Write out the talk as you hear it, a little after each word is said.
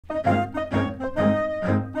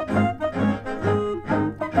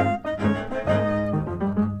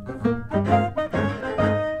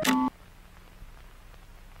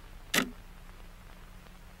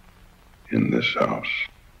In this house.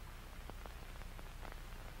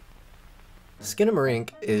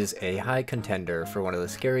 Skinamarink is a high contender for one of the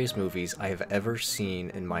scariest movies I have ever seen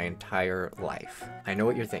in my entire life. I know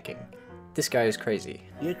what you're thinking. This guy is crazy.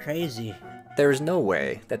 You're crazy. There is no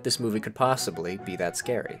way that this movie could possibly be that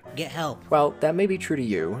scary. Get help. While that may be true to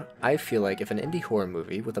you, I feel like if an indie horror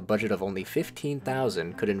movie with a budget of only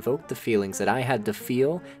 $15,000 could invoke the feelings that I had to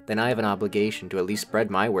feel, then I have an obligation to at least spread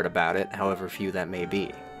my word about it, however few that may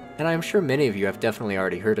be. And I'm sure many of you have definitely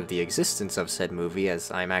already heard of the existence of said movie,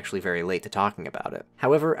 as I'm actually very late to talking about it.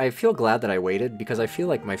 However, I feel glad that I waited, because I feel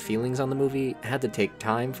like my feelings on the movie had to take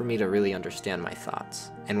time for me to really understand my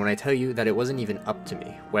thoughts. And when I tell you that it wasn't even up to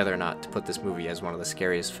me whether or not to put this movie as one of the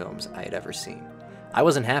scariest films I had ever seen. I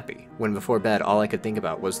wasn't happy when before bed all I could think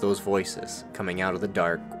about was those voices coming out of the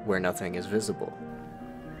dark where nothing is visible.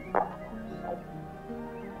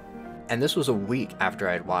 And this was a week after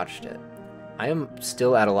I had watched it. I am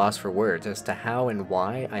still at a loss for words as to how and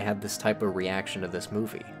why I had this type of reaction to this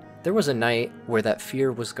movie. There was a night where that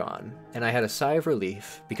fear was gone, and I had a sigh of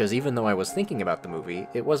relief because even though I was thinking about the movie,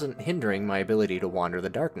 it wasn't hindering my ability to wander the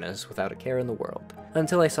darkness without a care in the world.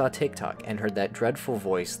 Until I saw TikTok and heard that dreadful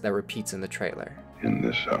voice that repeats in the trailer. In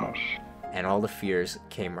this house. And all the fears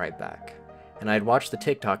came right back. And I had watched the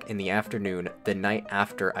TikTok in the afternoon, the night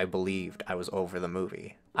after I believed I was over the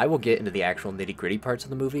movie. I will get into the actual nitty-gritty parts of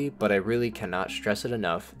the movie, but I really cannot stress it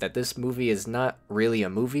enough that this movie is not really a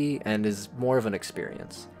movie and is more of an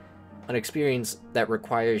experience. An experience that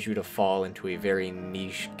requires you to fall into a very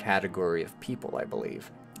niche category of people, I believe.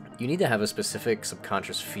 You need to have a specific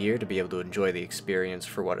subconscious fear to be able to enjoy the experience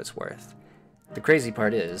for what it's worth. The crazy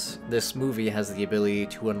part is, this movie has the ability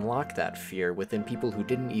to unlock that fear within people who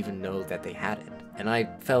didn't even know that they had it, and I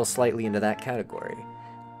fell slightly into that category.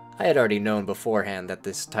 I had already known beforehand that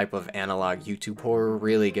this type of analog YouTube horror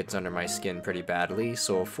really gets under my skin pretty badly,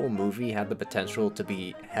 so a full movie had the potential to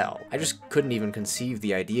be hell. I just couldn't even conceive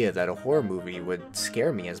the idea that a horror movie would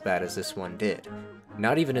scare me as bad as this one did.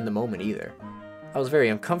 Not even in the moment either. I was very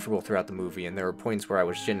uncomfortable throughout the movie, and there were points where I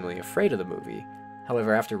was genuinely afraid of the movie.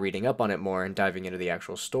 However, after reading up on it more and diving into the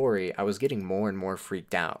actual story, I was getting more and more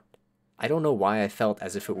freaked out. I don't know why I felt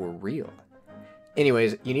as if it were real.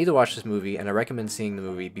 Anyways, you need to watch this movie, and I recommend seeing the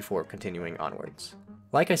movie before continuing onwards.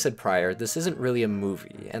 Like I said prior, this isn't really a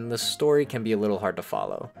movie, and the story can be a little hard to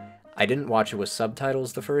follow. I didn't watch it with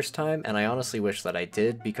subtitles the first time, and I honestly wish that I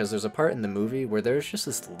did, because there's a part in the movie where there's just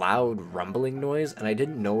this loud rumbling noise, and I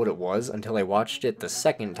didn't know what it was until I watched it the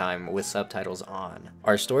second time with subtitles on.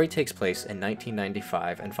 Our story takes place in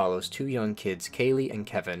 1995 and follows two young kids, Kaylee and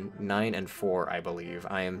Kevin, 9 and 4 I believe.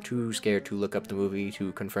 I am too scared to look up the movie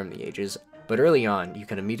to confirm the ages. But early on, you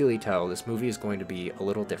can immediately tell this movie is going to be a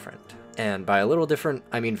little different. And by a little different,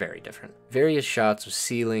 I mean very different. Various shots of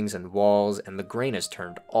ceilings and walls, and the grain is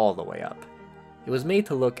turned all the way up. It was made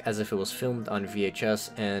to look as if it was filmed on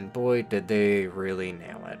VHS, and boy did they really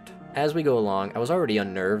nail it. As we go along, I was already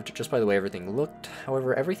unnerved just by the way everything looked,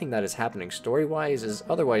 however everything that is happening story-wise is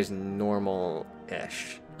otherwise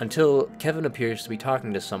normal-ish. Until Kevin appears to be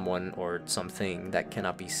talking to someone or something that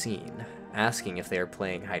cannot be seen, asking if they are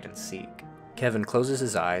playing hide-and-seek. Kevin closes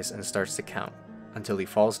his eyes and starts to count, until he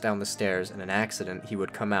falls down the stairs in an accident he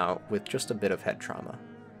would come out with just a bit of head trauma.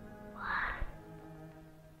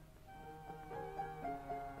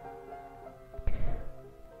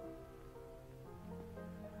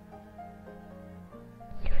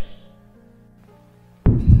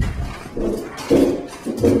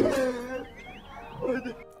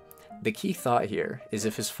 The key thought here is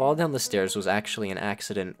if his fall down the stairs was actually an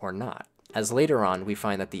accident or not, as later on we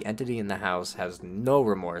find that the entity in the house has no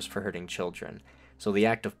remorse for hurting children, so the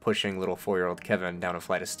act of pushing little 4-year-old Kevin down a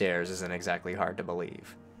flight of stairs isn't exactly hard to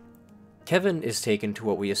believe. Kevin is taken to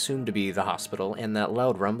what we assume to be the hospital, and that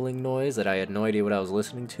loud rumbling noise that I had no idea what I was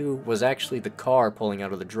listening to was actually the car pulling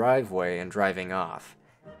out of the driveway and driving off.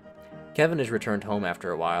 Kevin is returned home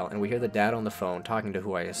after a while, and we hear the dad on the phone talking to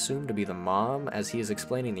who I assume to be the mom as he is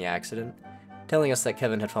explaining the accident, telling us that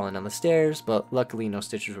Kevin had fallen down the stairs, but luckily no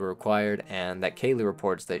stitches were required, and that Kaylee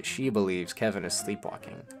reports that she believes Kevin is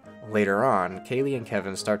sleepwalking. Later on, Kaylee and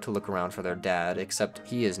Kevin start to look around for their dad, except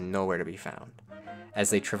he is nowhere to be found. As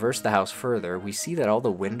they traverse the house further, we see that all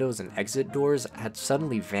the windows and exit doors had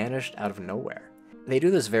suddenly vanished out of nowhere. They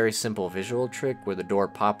do this very simple visual trick where the door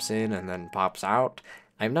pops in and then pops out.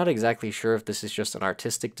 I'm not exactly sure if this is just an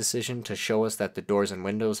artistic decision to show us that the doors and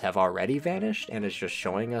windows have already vanished and is just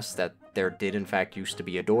showing us that there did in fact used to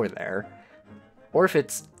be a door there, or if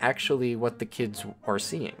it's actually what the kids are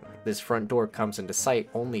seeing. This front door comes into sight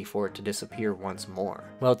only for it to disappear once more.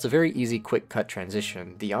 While it's a very easy quick cut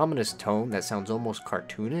transition, the ominous tone that sounds almost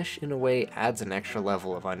cartoonish in a way adds an extra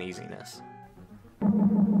level of uneasiness.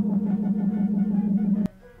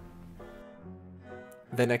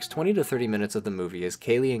 The next 20 to 30 minutes of the movie is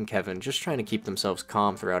Kaylee and Kevin just trying to keep themselves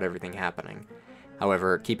calm throughout everything happening.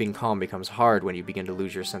 However, keeping calm becomes hard when you begin to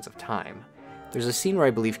lose your sense of time. There's a scene where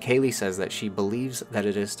I believe Kaylee says that she believes that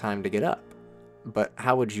it is time to get up. But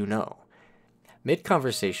how would you know?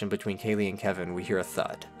 Mid-conversation between Kaylee and Kevin, we hear a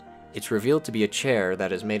thud. It's revealed to be a chair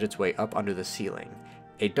that has made its way up under the ceiling.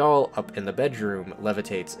 A doll up in the bedroom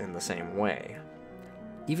levitates in the same way.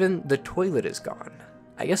 Even the toilet is gone.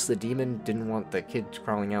 I guess the demon didn't want the kids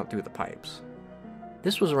crawling out through the pipes.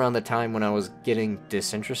 This was around the time when I was getting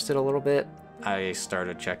disinterested a little bit. I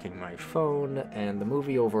started checking my phone, and the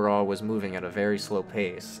movie overall was moving at a very slow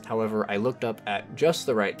pace. However, I looked up at just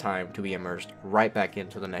the right time to be immersed right back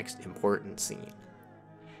into the next important scene.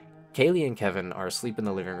 Kaylee and Kevin are asleep in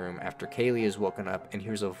the living room after Kaylee is woken up and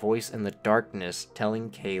hears a voice in the darkness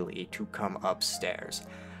telling Kaylee to come upstairs.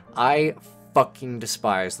 I fucking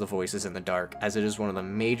despise the voices in the dark, as it is one of the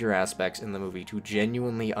major aspects in the movie to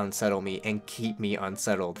genuinely unsettle me and keep me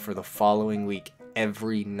unsettled for the following week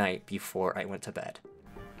every night before I went to bed.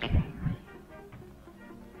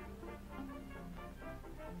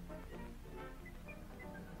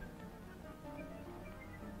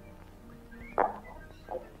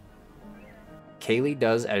 Kaylee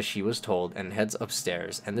does as she was told and heads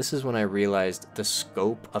upstairs, and this is when I realized the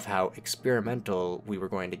scope of how experimental we were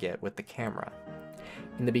going to get with the camera.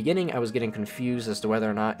 In the beginning, I was getting confused as to whether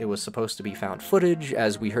or not it was supposed to be found footage,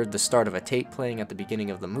 as we heard the start of a tape playing at the beginning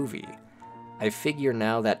of the movie. I figure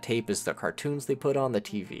now that tape is the cartoons they put on the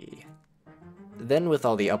TV. Then with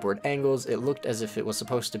all the upward angles, it looked as if it was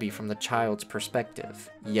supposed to be from the child's perspective,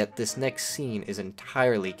 yet this next scene is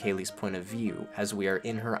entirely Kaylee's point of view, as we are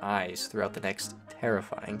in her eyes throughout the next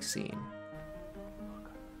terrifying scene.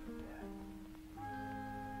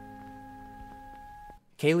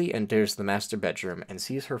 Kaylee enters the master bedroom and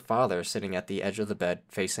sees her father sitting at the edge of the bed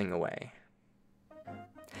facing away.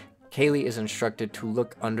 Kaylee is instructed to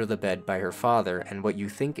look under the bed by her father, and what you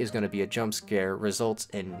think is going to be a jump scare results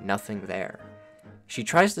in nothing there. She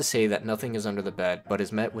tries to say that nothing is under the bed, but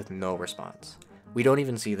is met with no response. We don't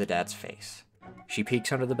even see the dad's face. She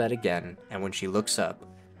peeks under the bed again, and when she looks up,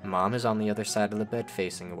 Mom is on the other side of the bed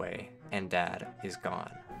facing away, and Dad is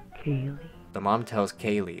gone. Kaylee. The mom tells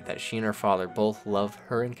Kaylee that she and her father both love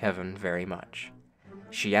her and Kevin very much.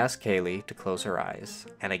 She asks Kaylee to close her eyes,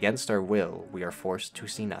 and against our will, we are forced to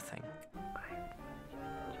see nothing.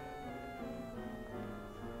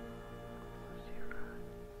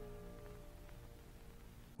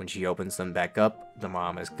 When she opens them back up, the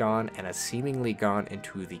mom is gone and has seemingly gone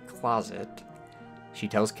into the closet. She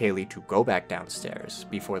tells Kaylee to go back downstairs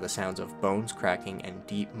before the sounds of bones cracking and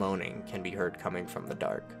deep moaning can be heard coming from the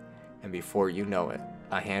dark. And before you know it,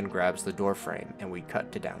 a hand grabs the door frame and we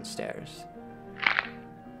cut to downstairs.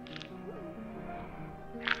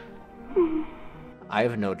 I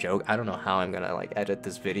have no joke. I don't know how I'm gonna edit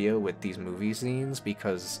this video with these movie scenes,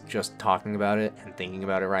 because just talking about it and thinking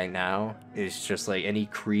about it right now is just like any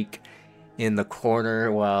creak in the corner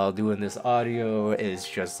while doing this audio is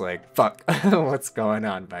just like, fuck, what's going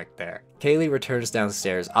on back there? Kaylee returns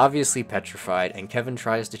downstairs, obviously petrified, and Kevin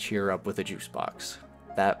tries to cheer her up with a juice box.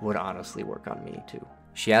 That would honestly work on me too.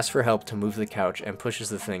 She asks for help to move the couch and pushes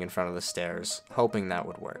the thing in front of the stairs, hoping that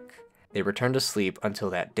would work. They return to sleep until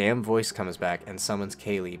that damn voice comes back and summons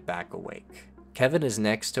Kaylee back awake. Kevin is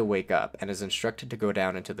next to wake up and is instructed to go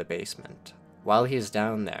down into the basement. While he is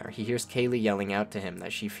down there, he hears Kaylee yelling out to him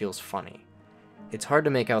that she feels funny. It's hard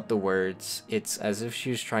to make out the words. It's as if she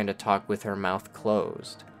was trying to talk with her mouth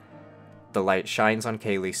closed. The light shines on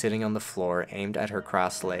Kaylee sitting on the floor, aimed at her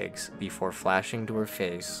crossed legs, before flashing to her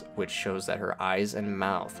face, which shows that her eyes and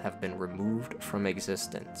mouth have been removed from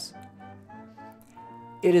existence.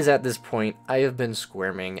 It is at this point I have been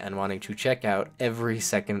squirming and wanting to check out every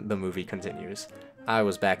second the movie continues. I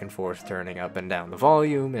was back and forth turning up and down the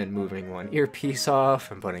volume and moving one earpiece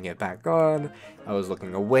off and putting it back on. I was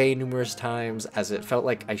looking away numerous times, as it felt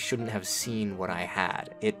like I shouldn't have seen what I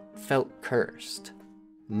had. It felt cursed.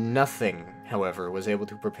 Nothing, however, was able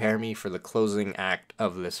to prepare me for the closing act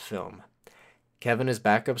of this film. Kevin is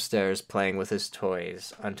back upstairs playing with his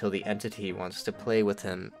toys until the entity wants to play with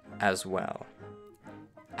him as well.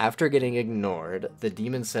 After getting ignored, the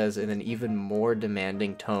demon says in an even more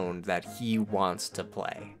demanding tone that he wants to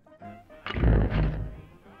play.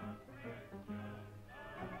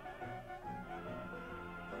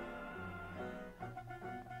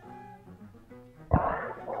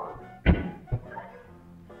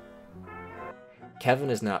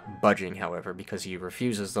 Kevin is not budging, however, because he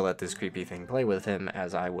refuses to let this creepy thing play with him,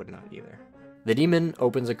 as I would not either. The demon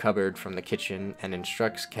opens a cupboard from the kitchen and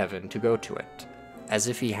instructs Kevin to go to it. As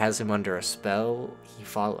if he has him under a spell, he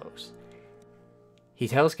follows. He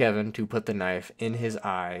tells Kevin to put the knife in his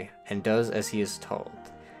eye and does as he is told.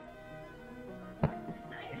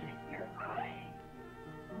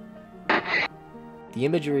 The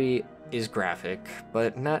imagery is graphic,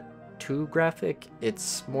 but not too graphic.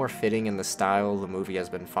 It's more fitting in the style the movie has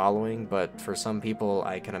been following, but for some people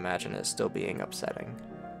I can imagine it still being upsetting.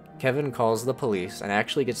 Kevin calls the police and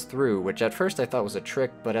actually gets through, which at first I thought was a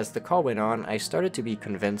trick, but as the call went on, I started to be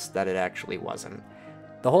convinced that it actually wasn't.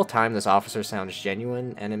 The whole time this officer sounds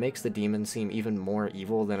genuine, and it makes the demon seem even more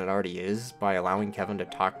evil than it already is by allowing Kevin to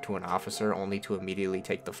talk to an officer only to immediately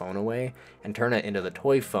take the phone away and turn it into the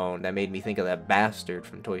toy phone that made me think of that bastard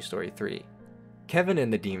from Toy Story 3. Kevin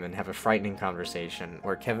and the demon have a frightening conversation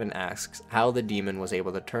where Kevin asks how the demon was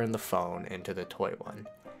able to turn the phone into the toy one.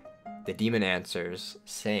 The demon answers,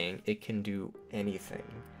 saying it can do anything,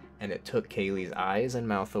 and it took Kaylee's eyes and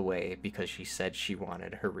mouth away because she said she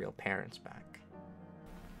wanted her real parents back.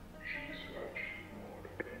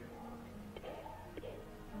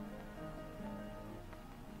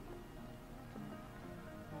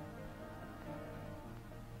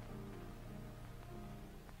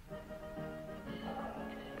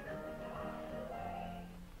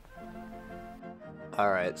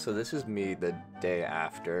 Alright, so this is me the day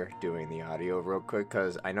after doing the audio real quick,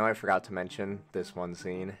 because I know I forgot to mention this one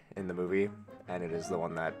scene in the movie, and it is the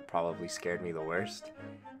one that probably scared me the worst.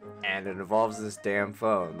 And it involves this damn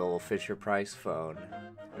phone, the little Fisher-Price phone.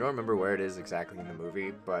 I don't remember where it is exactly in the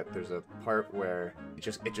movie, but there's a part where it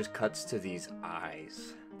just cuts to these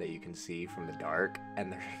eyes that you can see from the dark,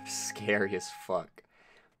 and they're scary as fuck.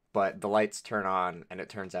 But the lights turn on, and it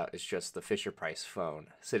turns out it's just the Fisher-Price phone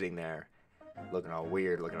sitting there, looking all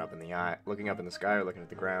weird, looking up in the sky or looking at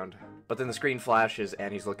the ground. But then the screen flashes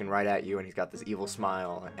and he's looking right at you and he's got this evil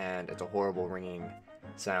smile and it's a horrible ringing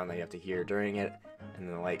sound that you have to hear during it, and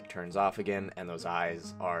then the light turns off again and those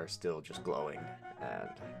eyes are still just glowing, and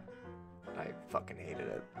I fucking hated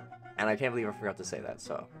it. And I can't believe I forgot to say that,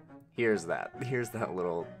 so here's that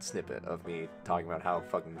little snippet of me talking about how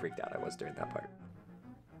fucking freaked out I was during that part.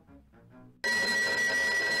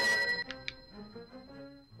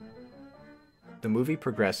 The movie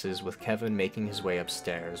progresses with Kevin making his way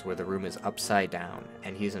upstairs where the room is upside down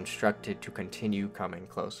and he is instructed to continue coming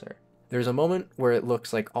closer. There's a moment where it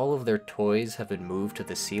looks like all of their toys have been moved to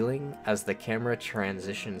the ceiling as the camera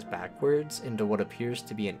transitions backwards into what appears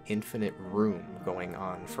to be an infinite room going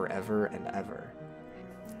on forever and ever.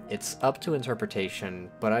 It's up to interpretation,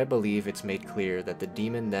 but I believe it's made clear that the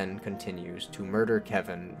demon then continues to murder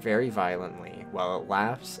Kevin very violently while it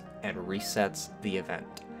laughs and resets the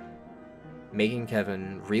event, making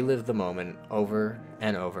Kevin relive the moment over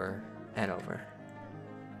and over and over.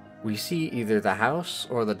 We see either the house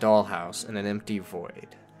or the dollhouse in an empty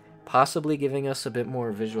void, possibly giving us a bit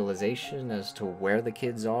more visualization as to where the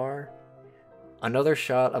kids are, another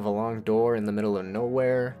shot of a long door in the middle of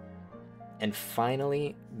nowhere, and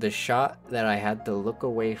finally, the shot that I had to look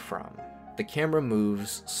away from. The camera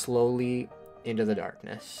moves slowly into the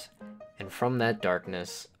darkness, and from that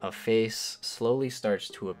darkness, a face slowly starts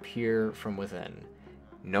to appear from within.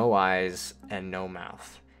 No eyes and no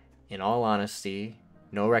mouth. In all honesty,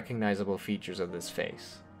 no recognizable features of this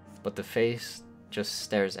face, but the face just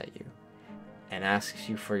stares at you and asks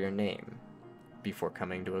you for your name before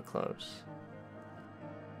coming to a close.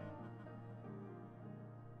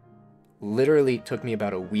 Literally took me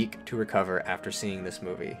about a week to recover after seeing this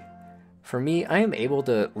movie. For me, I am able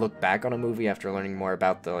to look back on a movie after learning more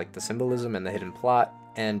about the symbolism and the hidden plot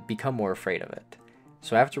and become more afraid of it.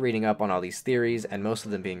 So after reading up on all these theories, and most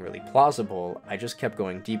of them being really plausible, I just kept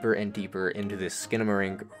going deeper and deeper into this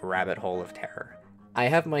skinamarink rabbit hole of terror. I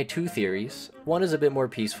have my two theories. One is a bit more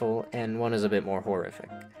peaceful, and one is a bit more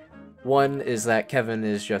horrific. One is that Kevin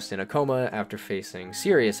is just in a coma after facing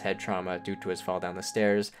serious head trauma due to his fall down the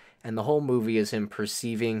stairs, and the whole movie is him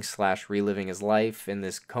perceiving/reliving his life in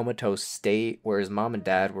this comatose state where his mom and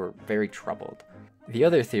dad were very troubled. The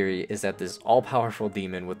other theory is that this all-powerful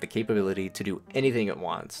demon with the capability to do anything it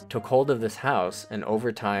wants took hold of this house and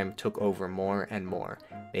over time took over more and more,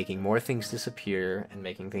 making more things disappear and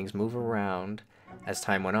making things move around. As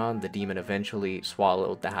time went on, the demon eventually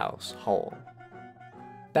swallowed the house whole.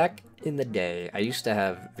 Back in the day, I used to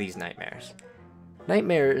have these nightmares.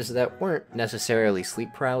 Nightmares that weren't necessarily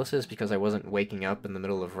sleep paralysis because I wasn't waking up in the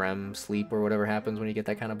middle of REM sleep or whatever happens when you get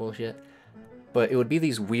that kind of bullshit. But it would be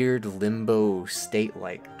these weird limbo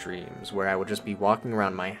state-like dreams where I would just be walking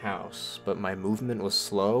around my house, but my movement was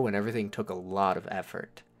slow and everything took a lot of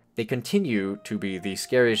effort. They continue to be the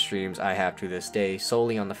scariest dreams I have to this day,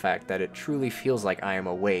 solely on the fact that it truly feels like I am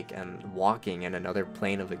awake and walking in another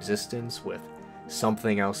plane of existence with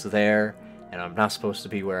something else there, and I'm not supposed to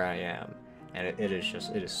be where I am. And it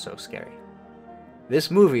is so scary.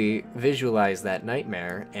 This movie visualized that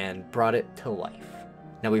nightmare and brought it to life.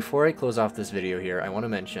 Now before I close off this video here, I want to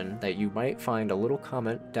mention that you might find a little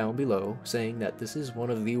comment down below saying that this is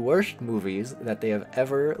one of the worst movies that they have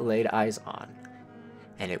ever laid eyes on.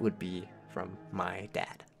 And it would be from my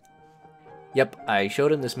dad. Yep, I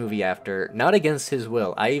showed him this movie after, not against his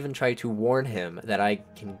will. I even tried to warn him that I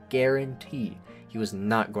can guarantee he was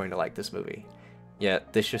not going to like this movie.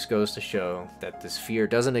 Yet, this just goes to show that this fear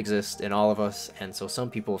doesn't exist in all of us, and so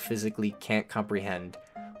some people physically can't comprehend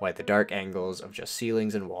why the dark angles of just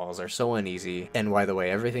ceilings and walls are so uneasy, and why the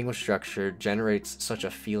way everything was structured generates such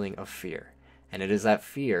a feeling of fear. And it is that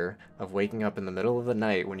fear of waking up in the middle of the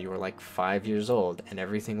night when you were like 5 years old and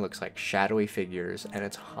everything looks like shadowy figures and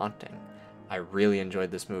it's haunting. I really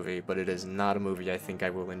enjoyed this movie, but it is not a movie I think I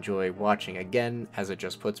will enjoy watching again, as it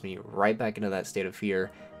just puts me right back into that state of fear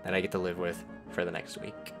that I get to live with for the next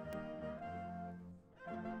week.